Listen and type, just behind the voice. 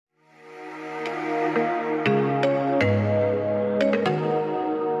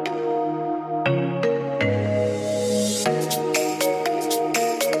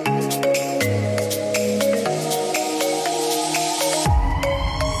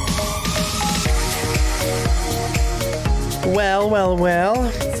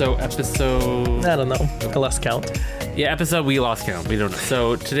Well. So episode... I don't know. I lost count. Yeah, episode we lost count. We don't know.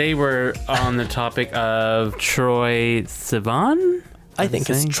 So today we're on the topic of Troye Sivan? I think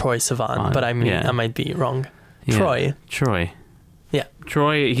it's Troye Sivan, but I might be wrong. Yeah. Troye. Yeah.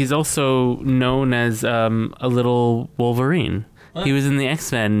 Troye, he's also known as a little Wolverine. What? He was in the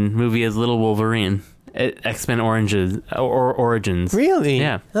X-Men movie as Little Wolverine. X-Men Origins. Really?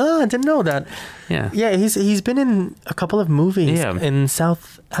 Yeah. Oh, I didn't know that. Yeah. Yeah, he's been in a couple of movies in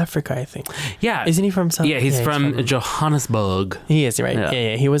South Africa, I think. Yeah. Isn't he from South? Yeah, he's from Johannesburg. He is, right?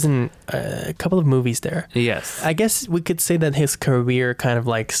 Yeah. He was in a couple of movies there. Yes. I guess we could say that his career kind of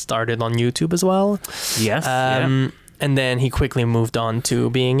like started on YouTube as well. Yes. And then he quickly moved on to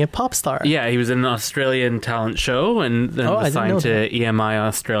being a pop star. Yeah, he was in an Australian talent show and then was signed to EMI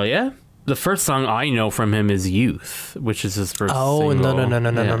Australia. The first song I know from him is Youth, which is his first single.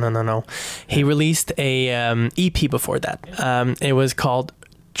 No. He released a EP before that. It was called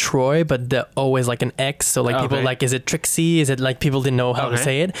Troye, but the O is like an X. So like people like, is it Trixie? Is it like people didn't know how to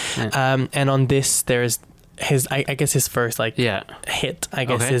say it? Yeah. And on this, there's his, I guess his first hit, I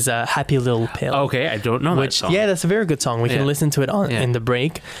guess, is Happy Little Pill. Okay, I don't know that song. Yeah, that's a very good song. We can listen to it in the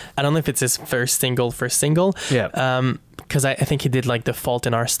break. I don't know if it's his first single. Yeah. Because I think he did like The Fault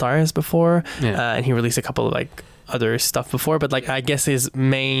in Our Stars before, and he released a couple of like other stuff before, but like I guess his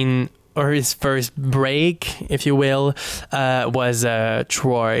main or his first break, if you will, was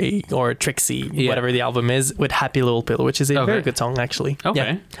Troye or Trixie, whatever the album is, with Happy Little Pill, which is a very good song actually.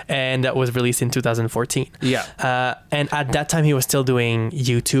 Okay. Yeah. And that was released in 2014. Yeah. And at that time he was still doing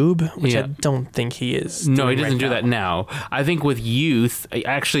YouTube, which I don't think he is. No, he doesn't do that now. I think with Youth,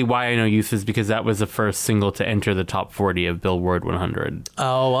 actually why I know Youth is because that was the first single to enter the top 40 of Billboard 100. Oh,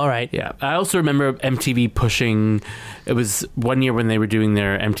 all right. Yeah. I also remember MTV pushing, it was one year when they were doing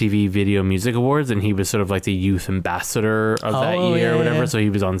their MTV Video Music Awards, and he was sort of like the youth ambassador of that year or whatever. Yeah. So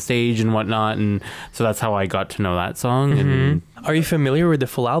he was on stage and whatnot, and so that's how I got to know that song. Mm-hmm. And are you familiar with the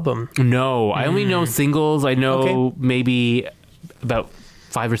full album? No, I only know singles. I know maybe about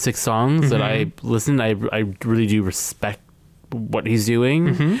 5 or 6 songs that I listened. I really do respect what he's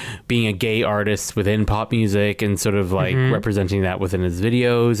doing, being a gay artist within pop music and sort of like representing that within his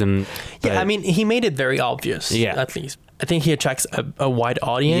videos. And I mean, he made it very obvious, at least. I think he attracts a wide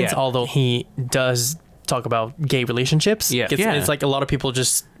audience, although he does talk about gay relationships. It's like a lot of people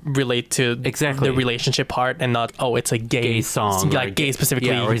just relate to the relationship part and not, it's a gay song, like gay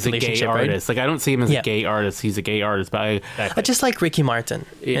specifically, or he's a gay artist. Like I don't see him as a gay artist. He's a gay artist, but I just like Ricky Martin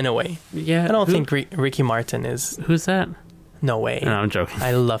in a way. Yeah, I don't think Ricky Martin is. Who's that? No way. No, I'm joking.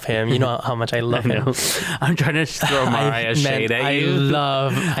 I love him. You know how much I love him. I'm trying to throw Mariah's shade at you.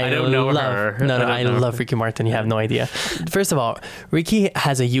 I don't know her. No, I love Ricky Martin. You have no idea. First of all, Ricky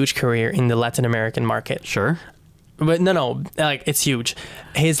has a huge career in the Latin American market. Sure. But no, like it's huge.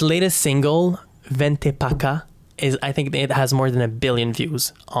 His latest single, Vente Paca, I think it has more than 1 billion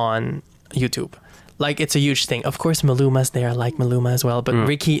views on YouTube. Like, it's a huge thing. Of course, Maluma's there. I like Maluma as well. But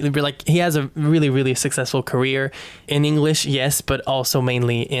Ricky, like, he has a really, really successful career in English, yes, but also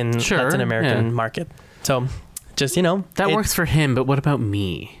mainly in Latin American market. So, just, That works for him, but what about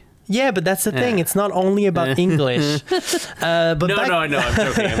me? Yeah, but that's the thing. It's not only about English. I know. I'm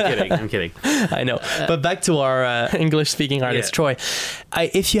joking. I'm kidding. I know. But back to our English-speaking artist, Troye.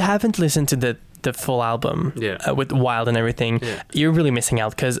 If you haven't listened to the full album with Wild and everything, you're really missing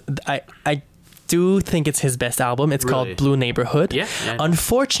out because I do think it's his best album. It's called Blue Neighborhood.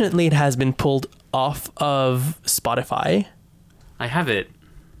 Unfortunately, it has been pulled off of Spotify. I have it.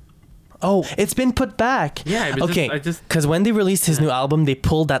 Oh, it's been put back. Yeah. Because when they released his new album, they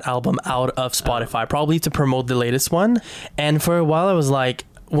pulled that album out of Spotify, probably to promote the latest one. And for a while, I was like,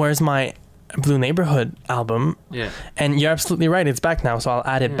 where's my Blue Neighborhood album? Yeah. And you're absolutely right. It's back now. So I'll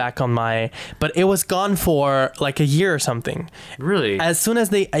add it back on my... But it was gone for like a year or something. Really? As soon as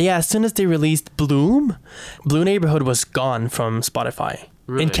they released Blue Neighborhood was gone from Spotify.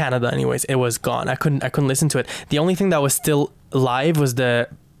 Really? In Canada anyways. It was gone. I couldn't listen to it. The only thing that was still live was the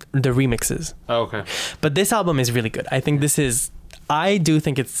remixes. Oh, okay. But this album is really good. I do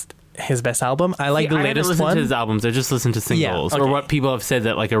think it's his best album. I like the latest one. I haven't listened to his albums. I just listened to singles or what people have said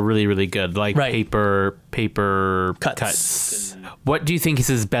that like are really, really good, like Paper Cuts. What do you think is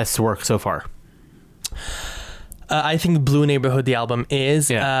his best work so far? I think Blue Neighborhood, the album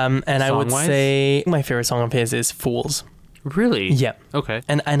is, and I would say my favorite song of his is Fools. Really? Yeah. Okay.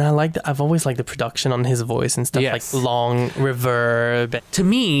 And I've always liked the production on his voice and stuff, like long reverb. To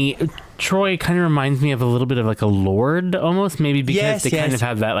me, Troye kind of reminds me of a little bit of like a Lorde almost, maybe because they kind of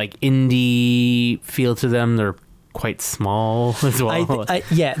have that like indie feel to them. They're quite small as well.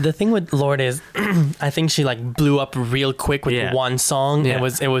 Yeah, the thing with Lorde is I think she like blew up real quick with one song. Yeah.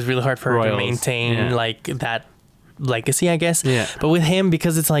 It was really hard for her to maintain like that legacy, I guess. Yeah. But with him,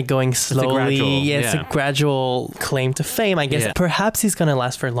 because it's like going slowly, it's a gradual claim to fame, I guess. Perhaps he's gonna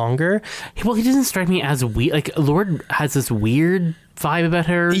last for longer. Well, he doesn't strike me as weird. Like Lorde has this weird vibe about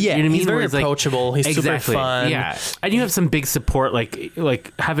her. Yeah, you know what he's I mean? very approachable. He's super fun. Yeah, and you have some big support. Like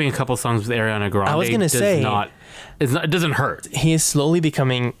having a couple songs with Ariana Grande. I was gonna say, it doesn't hurt. He is slowly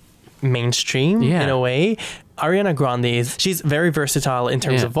becoming mainstream in a way. Ariana Grande she's very versatile in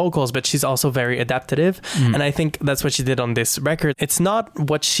terms of vocals, but she's also very adaptive. And I think that's what she did on this record. It's not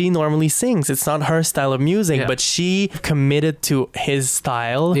what she normally sings. It's not her style of music, but she committed to his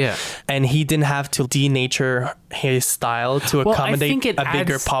style. Yeah. And he didn't have to denature his style to accommodate a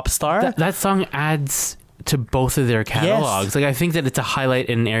bigger pop star. That song adds to both of their catalogs. Yes. Like I think that it's a highlight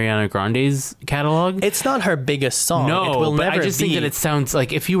in Ariana Grande's catalog. It's not her biggest song. No, it will but never I just be. think that it sounds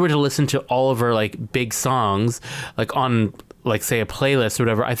like if you were to listen to all of her like big songs, like on like say a playlist or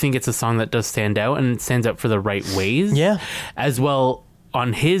whatever, I think it's a song that does stand out, and it stands out for the right ways. Yeah. As well,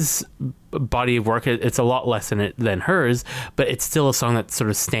 on his body of work, it's a lot less than hers, but it's still a song that sort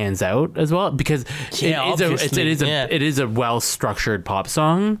of stands out as well because it is a well structured pop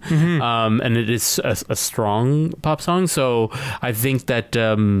song, and it is a strong pop song. So I think that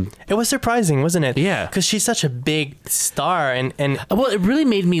it was surprising, wasn't it? Yeah, because she's such a big star, and well, it really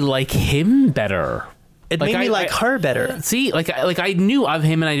made me like him better. It made me like her better. See, like I knew of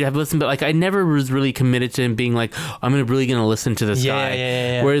him and I have listened, but like I never was really committed to him being like, I'm really gonna listen to this guy.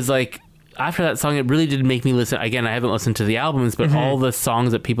 Yeah. Whereas like after that song, it really did make me listen. Again, I haven't listened to the albums, but all the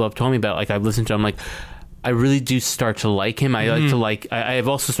songs that people have told me about, like I've listened to, I'm like, I really do start to like him. I like to I have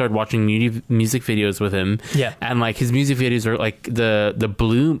also started watching music videos with him. Yeah. And like his music videos are like the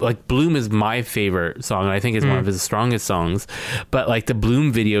Bloom, like Bloom is my favorite song, and I think it's one of his strongest songs. But like the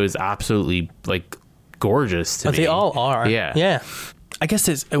Bloom video is absolutely like gorgeous to me. They all are. Yeah. I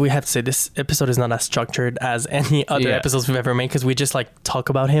guess we have to say this episode is not as structured as any other episodes we've ever made because we just like talk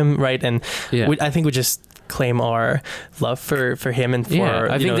about him, right? And I think we just claim our love for him and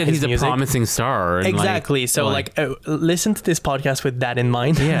for I think that he's music. A promising star. And exactly. So listen to this podcast with that in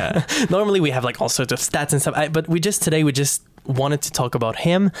mind. Yeah. Normally we have like all sorts of stats and stuff, but we just wanted to talk about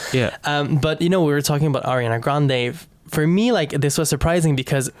him. Yeah. But we were talking about Ariana Grande. For me, like this was surprising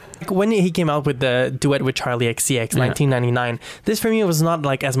because when he came out with the duet with Charlie XCX, 1999, this for me was not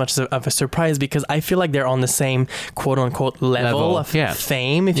like as much of a surprise because I feel like they're on the same quote unquote level of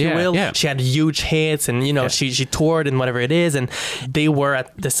fame, if you will. Yeah. She had huge hits, and she toured and whatever it is, and they were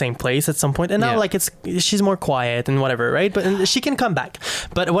at the same place at some point. And now like she's more quiet and whatever, right? But she can come back.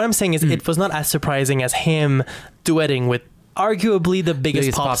 But what I'm saying is, it was not as surprising as him duetting with arguably the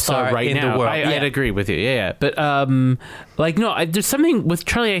biggest pop star right in now. the world. I'd agree with you. Yeah. But there's something with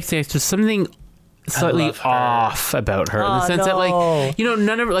Charlie XCX. There's something slightly off about her in the sense that like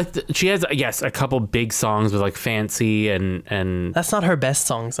none of like she has a couple big songs with like Fancy and that's not her best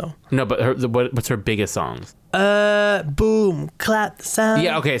songs though. No, but what's her biggest songs? Boom, clap, sound.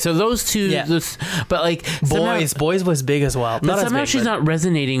 Yeah, okay, so those two. But like Boys was big as well. But somehow she's not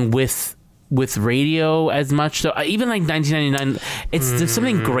resonating with radio as much. So even like 1999, there's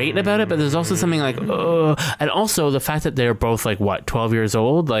something great about it, but there's also something like and also the fact that they're both like 12 years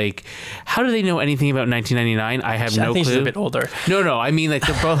old. Like, how do they know anything about 1999? I have no clue. I think she's a bit older. No, I mean like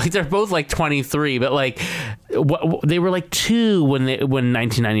they're both like 23, but like they were like 2 when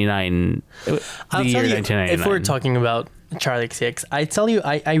 1999. I'll tell you, if we're talking about Charlie XCX, I tell you,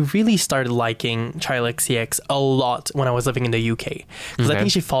 I really started liking Charlie XCX a lot when I was living in the UK because I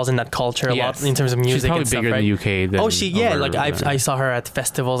think she falls in that culture a lot in terms of music. She's probably and stuff, bigger right? in the UK than I saw her at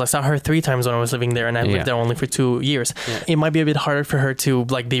festivals. I saw her 3 times when I was living there, and I lived there only for 2 years. It might be a bit harder for her to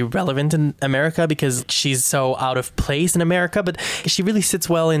like be relevant in America because she's so out of place in America, but she really sits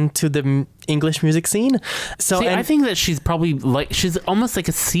well into the English music scene. So I think that she's probably like she's almost like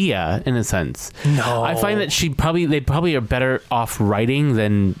a Sia in a sense. No, I find that they probably are better off writing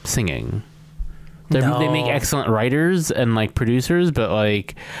than singing. They make excellent writers and like producers, but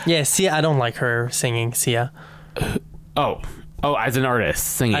like Sia, I don't like her singing. Sia. Oh, as an artist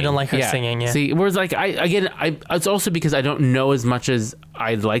singing. I don't like her singing. Yeah. See, whereas like it's also because I don't know as much as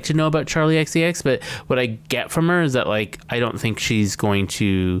I'd like to know about Charlie XCX, but what I get from her is that like I don't think she's going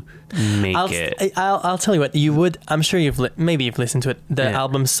to make it. I'll tell you what you would. I'm sure you've listened to it. The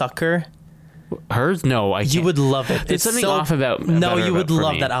album Sucker. Hers? No, I can't. You would love it. There's something off about. No, you would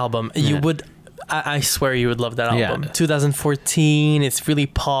love that album. You would. I swear you would love that album. 2014. It's really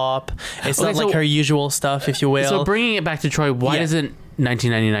pop. It's not like her usual stuff, if you will. So bringing it back to Troye, why doesn't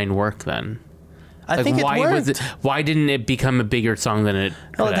 1999 work then? I think it worked. Why didn't it become a bigger song than it?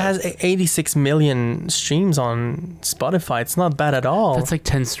 Well, it has 86 million streams on Spotify. It's not bad at all. That's like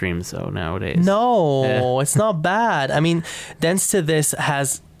 10 streams though nowadays. No, it's not bad. I mean, Dance to This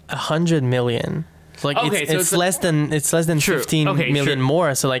has 100 million. Like it's less than 15 million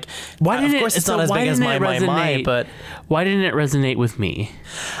more. So like, of course it's not as big as My, but why didn't it resonate with me?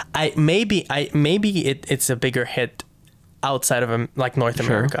 Maybe it's a bigger hit outside of like North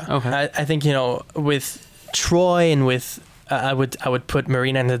America. Okay. I think, you know, with Troye and with I would put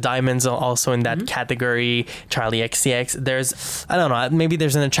Marina and the Diamonds also in that category. Charlie XCX. There's, I don't know, maybe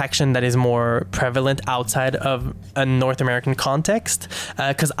there's an attraction that is more prevalent outside of a North American context.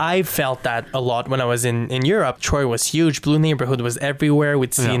 Because I felt that a lot when I was in Europe. Troye was huge. Blue Neighborhood was everywhere.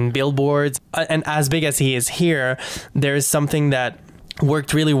 We'd seen billboards. And as big as he is here, there's something that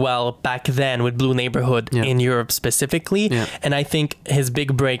worked really well back then with Blue Neighborhood in Europe specifically. And I think his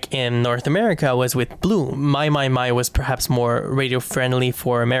big break in North America was with Blue. My was perhaps more radio friendly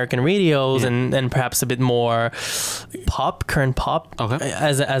for American radios and perhaps a bit more current pop. Okay.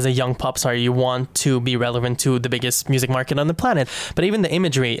 As a young pop star, you want to be relevant to the biggest music market on the planet. But even the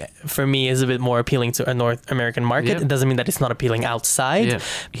imagery for me is a bit more appealing to a North American market. It doesn't mean that it's not appealing outside. Yeah.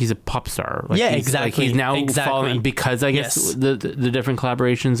 He's a pop star. Exactly. Like he's now following because I guess the different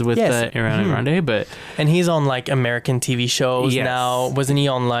collaborations with Ariana Grande, and he's on like American TV shows now. Wasn't he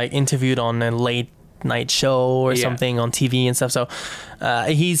on like interviewed on a late night show or something on TV and stuff? So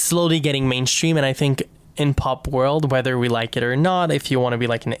he's slowly getting mainstream, and I think in pop world, whether we like it or not, if you want to be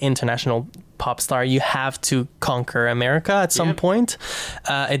like an international pop star, you have to conquer America at some point.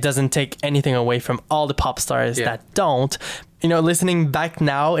 It doesn't take anything away from all the pop stars that don't. You know, listening back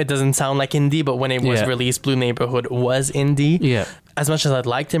now, it doesn't sound like indie, but when it was released, Blue Neighborhood was indie. Yeah. As much as I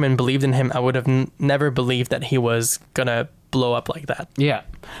liked him and believed in him, I would have never believed that he was gonna blow up like that. Yeah.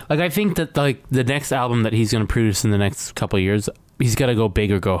 Like, I think that like the next album that he's gonna produce in the next couple of years, he's gotta go big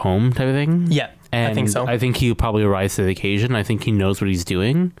or go home type of thing. Yeah, and I think so. I think he'll probably rise to the occasion. I think he knows what he's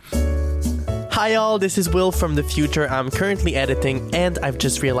doing. Hi y'all, this is Will from the future. I'm currently editing, and I've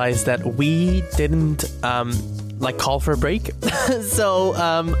just realized that we didn't call for a break. So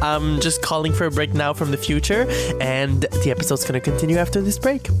I'm just calling for a break now from the future, and the episode's gonna continue after this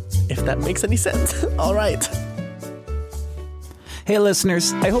break, if that makes any sense. All right. Hey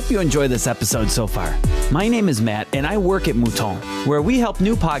listeners, I hope you enjoy this episode so far. My name is Matt, and I work at Mouton, where we help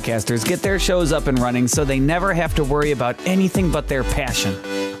new podcasters get their shows up and running so they never have to worry about anything but their passion.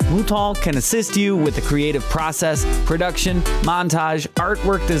 Mouton can assist you with the creative process, production, montage,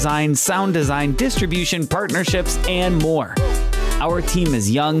 artwork design, sound design, distribution, partnerships, and more. Our team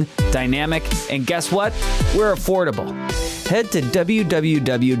is young, dynamic, and guess what? We're affordable. Head to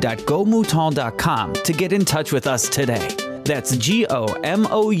www.gomouton.com to get in touch with us today. That's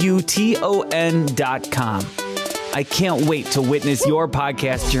GOMOUTON.com. I can't wait to witness your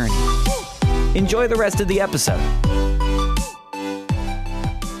podcast journey. Enjoy the rest of the episode.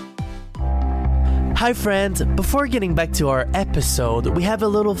 Hi friends, before getting back to our episode, we have a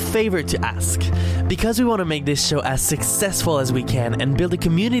little favor to ask. Because we want to make this show as successful as we can and build a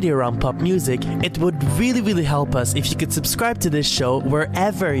community around pop music, it would really help us if you could subscribe to this show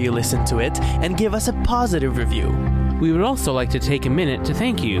wherever you listen to it and give us a positive review. We would also like to take a minute to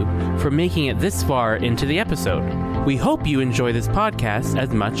thank you for making it this far into the episode. We hope you enjoy this podcast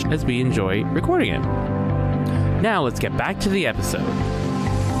as much as we enjoy recording it. Now let's get back to the episode.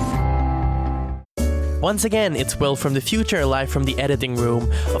 Once again, it's Will from the future, live from the editing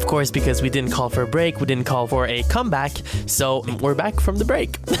room. Of course, because we didn't call for a break, we didn't call for a comeback, so we're back from the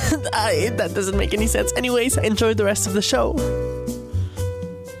break. That doesn't make any sense. Anyways, enjoy the rest of the show.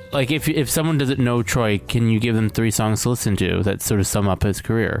 Like, if someone doesn't know Troye, can you give them 3 songs to listen to that sort of sum up his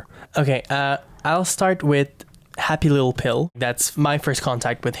career? Okay, I'll start with Happy Little Pill. That's my first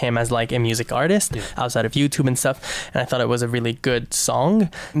contact with him as like a music artist outside of YouTube and stuff, and I thought it was a really good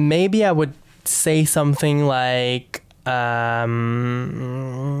song. Maybe I would say something like I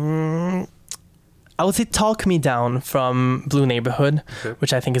would say Talk Me Down from Blue Neighborhood,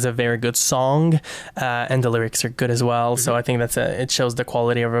 which I think is a very good song, and the lyrics are good as well. So I think it shows the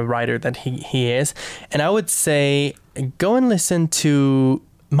quality of a writer that he is. And I would say go and listen to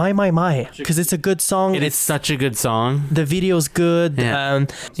My, because it's a good song. It's such a good song. The video's good. My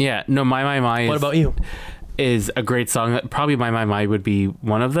What about you? Is a great song. Probably My would be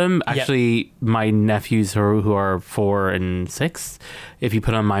one of them. Actually, my nephews who are 4 and 6, if you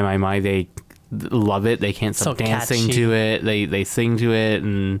put on My, they love it. They can't stop dancing to it. They sing to it.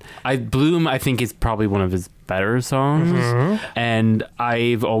 And Bloom, I think, is probably one of his better songs. And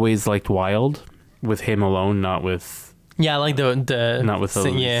I've always liked Wild with him alone, not with Yeah, I like the not with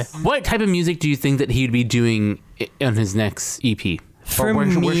those. Yeah. What type of music do you think that he'd be doing on his next EP? For where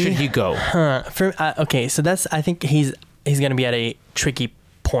me, should he go? Okay, so I think he's gonna be at a tricky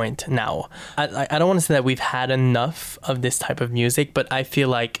point now. I don't want to say that we've had enough of this type of music, but I feel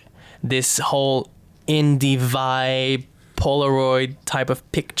like this whole indie vibe, Polaroid type of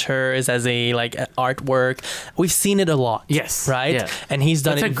pictures as a like artwork, we've seen it a lot. Yes, right. Yeah. And he's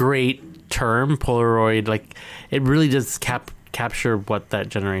done That's it. a great term, Polaroid. Like it really does capture what that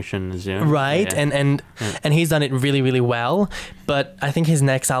generation is doing. Right. Yeah. And he's done it really, really well. But I think his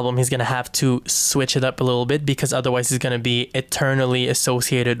next album, he's going to have to switch it up a little bit, because otherwise he's going to be eternally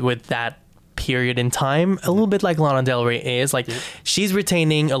associated with that period in time. A little bit like Lana Del Rey is. Like, she's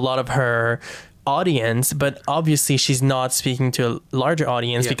retaining a lot of her audience, but obviously she's not speaking to a larger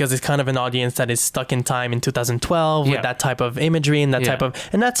audience, because it's kind of an audience that is stuck in time in 2012 with that type of imagery and that type of,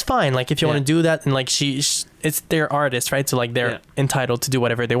 and that's fine. Like, if you want to do that, and like it's their artist, right? So like they're entitled to do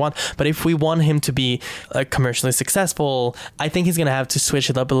whatever they want. But if we want him to be commercially successful, I think he's gonna have to switch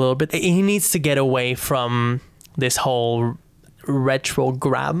it up a little bit. He needs to get away from this whole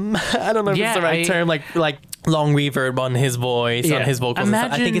retrogram. I don't know if it's the right term. Like long reverb on his voice, on his vocals.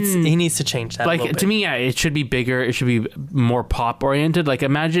 I think he needs to change that. Like, to me, it should be bigger. It should be more pop oriented. Like,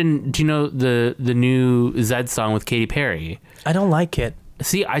 imagine, do you know the new Zed song with Katy Perry? I don't like it.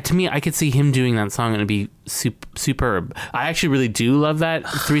 See, to me, I could see him doing that song and it'd be superb. I actually really do love that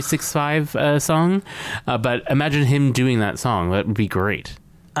 365 song, but imagine him doing that song. That would be great.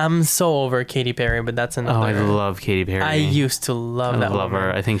 I'm so over Katy Perry, but that's another. Oh, I love Katy Perry. I used to love that. I love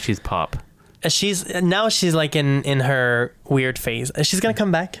her. I think she's pop. She's like in her weird phase. She's gonna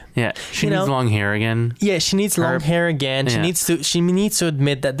come back. Yeah, she needs long hair again. Yeah, she needs long hair again. She needs to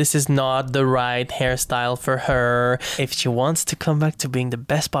admit that this is not the right hairstyle for her if she wants to come back to being the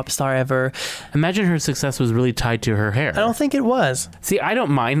best pop star ever. Imagine her success was really tied to her hair. I don't think it was. See, I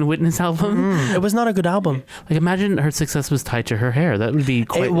don't mind Witness album. It was not a good album. Like, imagine her success was tied to her hair. That would be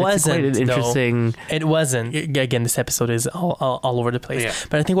quite. It wasn't quite interesting. Though. It wasn't. Again, this episode is all over the place. Yeah.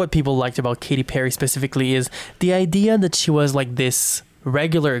 But I think what people liked about Katy Perry specifically is the idea that she was like this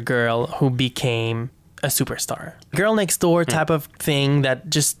regular girl who became a superstar, girl next door type of thing that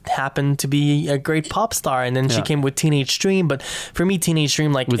just happened to be a great pop star. And then she came with Teenage Dream, but for me, Teenage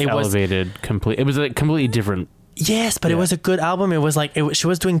Dream, like, it elevated it was a completely different. Yes, but it was a good album. It was like she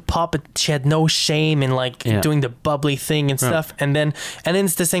was doing pop, but she had no shame in like doing the bubbly thing and stuff. And then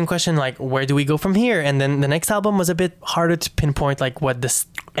it's the same question, like, where do we go from here? And then the next album was a bit harder to pinpoint, like what this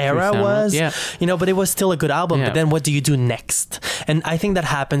era was, but it was still a good album. But then what do you do next? And I think that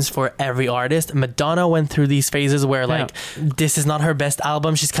happens for every artist. Madonna went through these phases where like this is not her best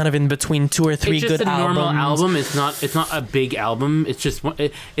album. She's kind of in between 2 or 3 good albums. It's just a normal album. It's not a big album. It's just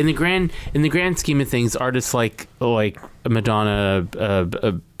in the grand scheme of things, artists like Madonna,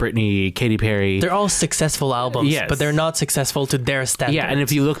 Britney, Katy Perry, they're all successful albums, but they're not successful to their standards. Yeah, and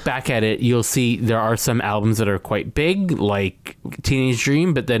if you look back at it, you'll see there are some albums that are quite big, like Teenage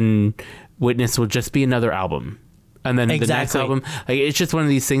Dream, but then Witness will just be another album. And then the next album, like, it's just one of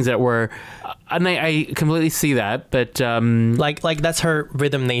these things that were, and I completely see that, but like that's her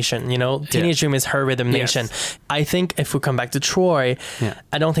Rhythm Nation, Teenage Dream is her Rhythm Nation. I think if we come back to Troye,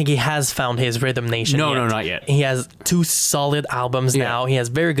 I don't think he has found his Rhythm Nation. No, not yet. He has 2 solid albums now. He has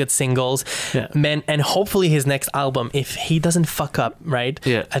very good singles, and hopefully his next album, if he doesn't fuck up, right?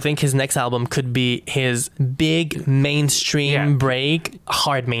 I think his next album could be his big mainstream break,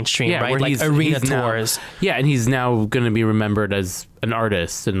 hard mainstream, right? Like arena tours. And he's now going to be remembered as an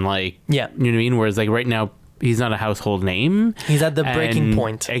artist, and like, you know what I mean? Whereas like right now, he's not a household name. He's at the breaking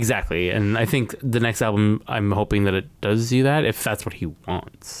point. Exactly. And I think the next album, I'm hoping that it does do that, if that's what he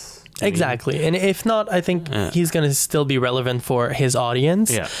wants. Exactly. And if not, I think he's going to still be relevant for his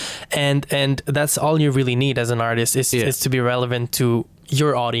audience. And that's all you really need as an artist is to be relevant to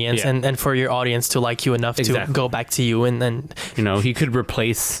your audience and for your audience to like you enough to go back to you. And then, he could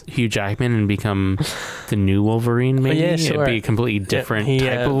replace Hugh Jackman and become the new Wolverine, maybe. It'd be a completely different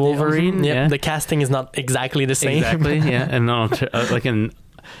type of Wolverine. The casting is not exactly the same. Exactly. And like an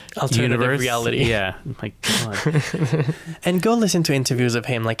alternative universe reality. Yeah. Like, God. And go listen to interviews of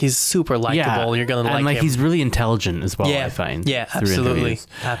him. Like, he's super likable. You're gonna like him. He's really intelligent as well, I find. Yeah, absolutely.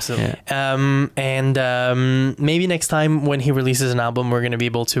 And maybe next time when he releases an album, we're gonna be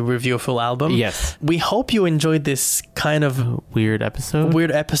able to review a full album. Yes. We hope you enjoyed this kind of weird episode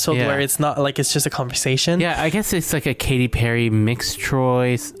where it's not like it's just a conversation. Yeah, I guess it's like a Katy Perry mixed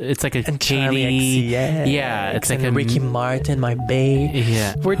Troye. It's like a Katy. It's like a Ricky Martin, my babe. Yeah.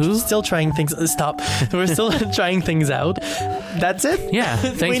 We're still trying things. Stop. We're still trying things out. That's it. Yeah.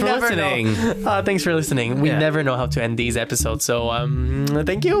 Thanks for listening. Thanks for listening. We never know how to end these episodes, so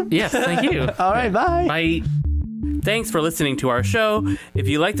thank you. Yes, thank you. All right, bye. Bye. Thanks for listening to our show. If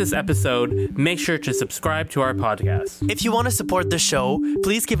you like this episode, make sure to subscribe to our podcast. If you want to support the show,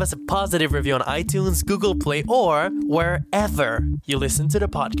 please give us a positive review on iTunes, Google Play, or wherever you listen to the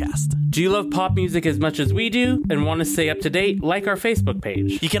podcast. Do you love pop music as much as we do and want to stay up to date? Like our Facebook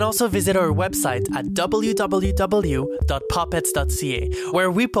page. You can also visit our website at www.poppets.ca,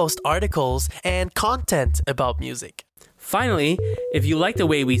 where we post articles and content about music. Finally, if you like the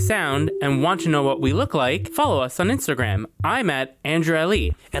way we sound and want to know what we look like, follow us on Instagram. I'm at Andrew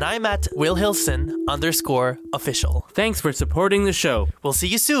Ali. And I'm at Will Hilson _official. Thanks for supporting the show. We'll see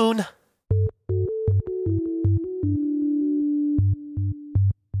you soon.